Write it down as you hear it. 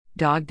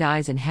Dog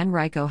dies in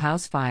Henrico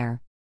house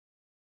fire.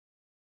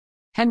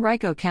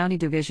 Henrico County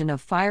Division of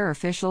Fire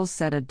officials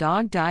said a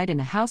dog died in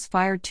a house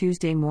fire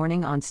Tuesday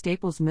morning on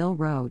Staples Mill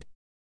Road.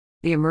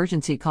 The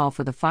emergency call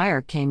for the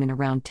fire came in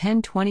around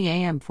 10:20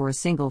 a.m. for a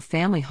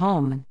single-family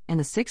home in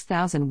the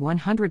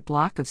 6100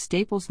 block of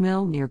Staples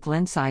Mill near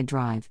Glenside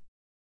Drive.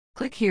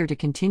 Click here to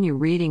continue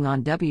reading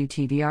on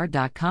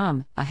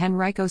WTVR.com, a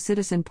Henrico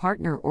citizen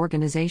partner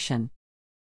organization.